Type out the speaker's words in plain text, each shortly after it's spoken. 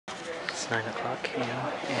9 o'clock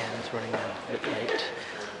a.m. and it's running a bit late.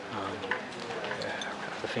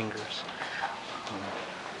 The fingers.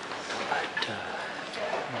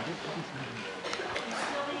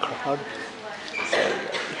 Crowd.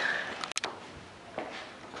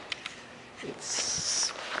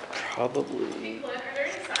 It's probably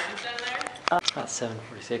about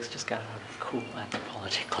 7:46. Just got out of a cool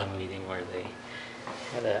anthropology club meeting where they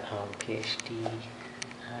had a PhD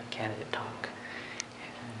candidate talk.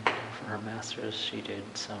 And for her master's, she did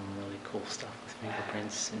some really cool stuff with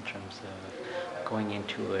fingerprints in terms of going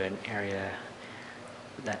into an area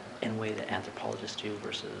that in a way that anthropologists do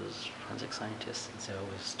versus forensic scientists, and so it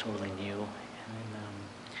was totally new.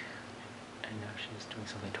 And now she's doing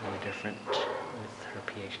something totally different with her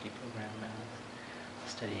PhD program,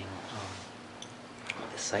 studying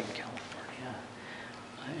this site in California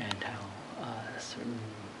and how a certain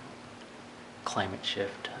climate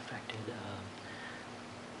shift affected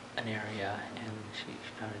an area, and she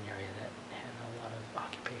found an area that had a lot of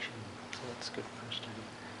occupation, so that's good for her study.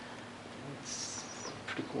 It's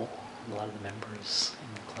pretty cool. A lot of the members in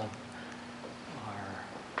the club are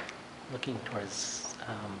looking towards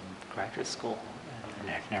graduate school, and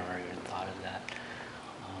I've never even thought of that.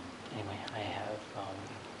 Anyway, I have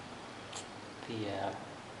the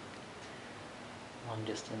long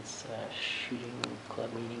distance shooting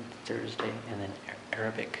club meeting Thursday, and then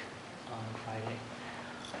Arabic on Friday.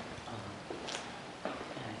 And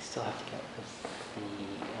I still have to get with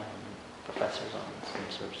the professors on some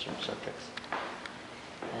certain subjects.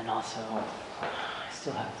 And also, I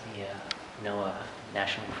still have the NOAA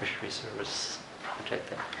National Fisheries Service project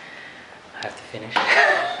that I have to finish.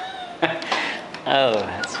 Oh,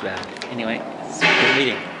 that's bad. Anyway, it's a good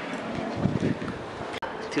meeting.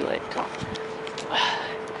 Too late.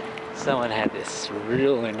 Someone had this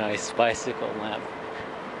really nice bicycle lamp.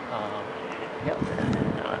 Yep.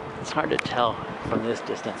 It's hard to tell from this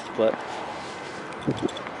distance, but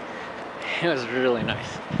it was really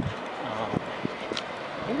nice. I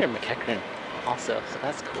think they're McEachern also, so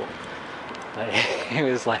that's cool. But it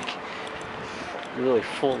was like really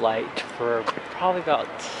full light for probably about,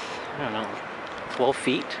 I don't know, 12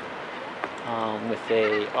 feet, with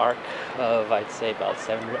a arc of, I'd say, about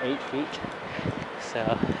 7 or 8 feet.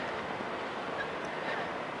 So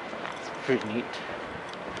it's pretty neat.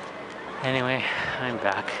 Anyway, I'm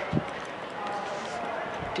back.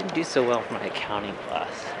 Didn't do so well for my accounting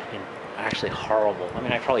class. Actually horrible. I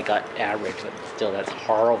mean, I probably got average, but still, that's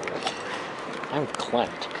horrible. I'm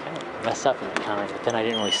clamped. I messed up in accounting, but then I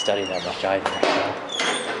didn't really study that much either, so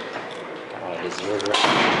I deserve it.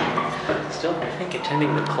 Still, I think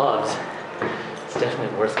attending the clubs is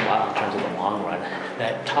definitely worthwhile in terms of the long run.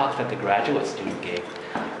 That talk that the graduate student gave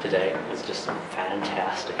today was just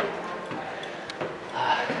fantastic.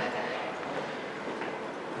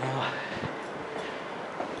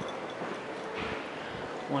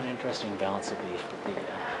 One interesting balance will be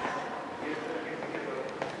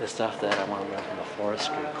the stuff that I want to learn from the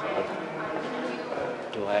forestry club.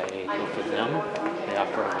 Do I go for them? They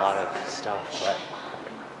offer a lot of stuff, but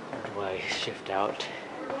or do I shift out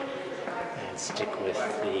and stick with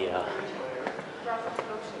the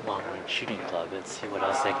long-range shooting club and see what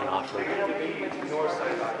else they can offer?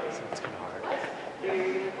 So it's kind of hard.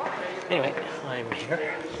 Anyway, I'm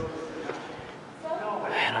here,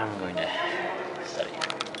 and I'm going to study.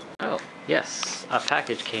 Oh, yes, a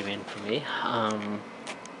package came in for me.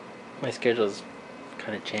 My schedule's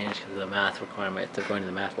kind of changed because of the math requirement. They're going to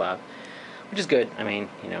the math lab, which is good. I mean,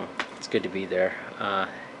 you know, it's good to be there.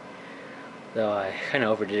 Though I kind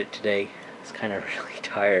of overdid it today. I was kind of really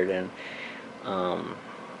tired, and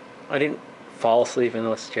I didn't fall asleep in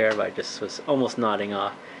this chair, but I just was almost nodding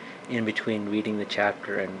off in between reading the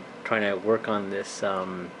chapter and trying to work on this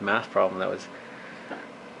math problem that was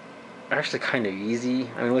actually kind of easy.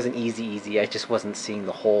 I mean, it wasn't easy. I just wasn't seeing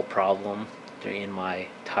the whole problem in my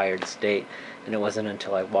tired state, and it wasn't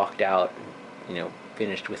until I walked out, you know,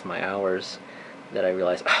 finished with my hours, that I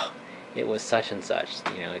realized, oh, it was such and such,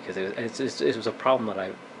 you know, because it was a problem that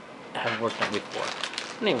I hadn't worked on before.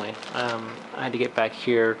 Anyway, I had to get back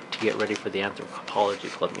here to get ready for the anthropology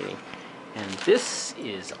club meeting, and this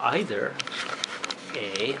is either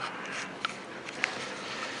a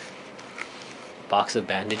box of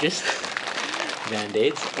bandages,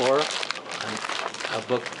 band-aids, or a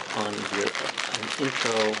book on an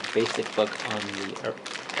intro basic book on the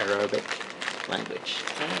Arabic language.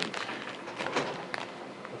 And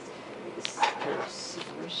this pair of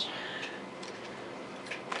scissors.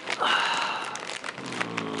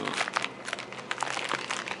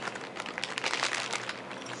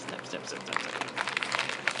 Snip.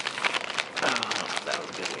 Oh, that was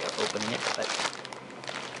a good way of opening it, but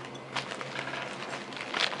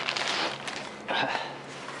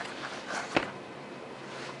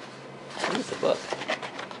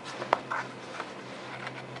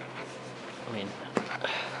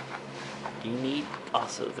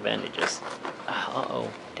So the bandages. Uh-oh,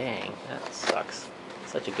 dang, that sucks.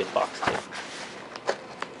 Such a good box too.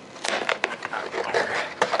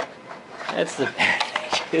 That's the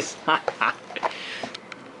bandages.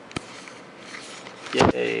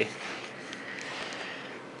 Yay.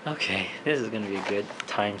 Okay, this is going to be a good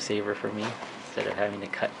time saver for me instead of having to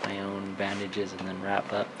cut my own bandages and then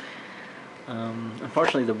wrap up.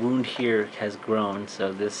 Unfortunately, the wound here has grown,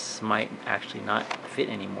 so this might actually not fit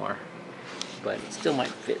anymore. But it still might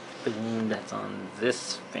fit the wound that's on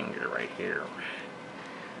this finger right here.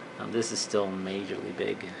 This is still majorly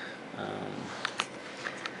big.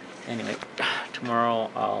 Anyway,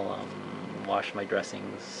 tomorrow I'll wash my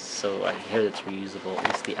dressings, so I hear it's reusable, at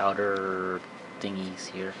least the outer thingies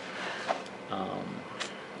here.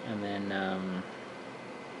 And then,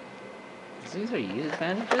 these are used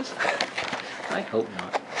bandages? I hope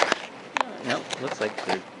not. Nope, looks like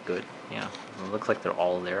they're good. Yeah, it looks like they're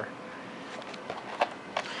all there.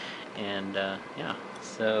 And, yeah,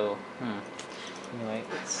 so, anyway,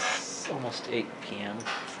 it's almost 8 p.m.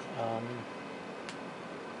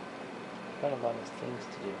 Got a lot of things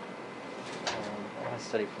to do. I want to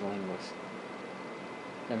study for linguist.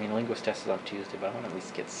 I mean, linguist test is on Tuesday, but I want to at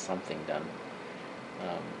least get something done.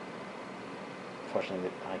 Fortunately,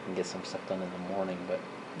 I can get some stuff done in the morning, but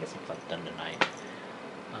get some stuff done tonight.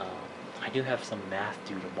 I do have some math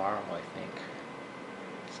due tomorrow, I think.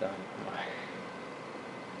 So,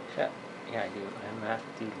 yeah, I do. I have math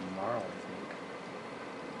due tomorrow, I think.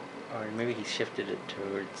 Or maybe he shifted it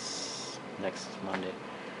towards next Monday.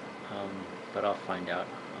 But I'll find out.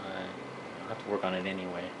 I'll have to work on it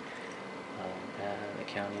anyway.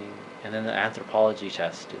 Accounting, and then the anthropology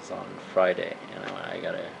test is on Friday, and I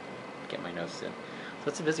gotta get my notes in. So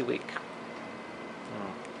it's a busy week.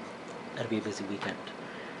 That'll be a busy weekend.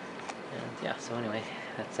 And yeah, so anyway,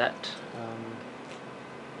 that's that.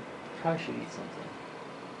 Probably should eat something.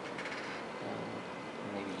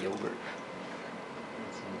 Maybe yogurt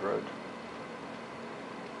and some bread.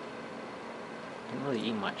 Didn't really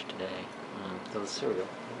eat much today. So the cereal,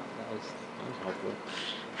 that was helpful.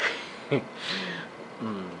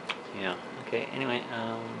 Yeah, okay, anyway,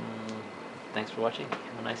 thanks for watching.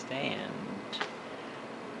 Have a nice day, and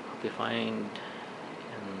hope you find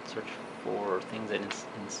and search for things that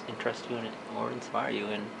interest you or inspire you,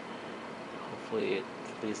 and hopefully it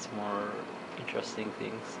leads to more interesting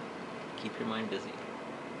things. Keep your mind busy.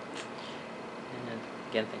 And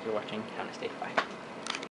again, thank you for watching. Have a nice day. Bye.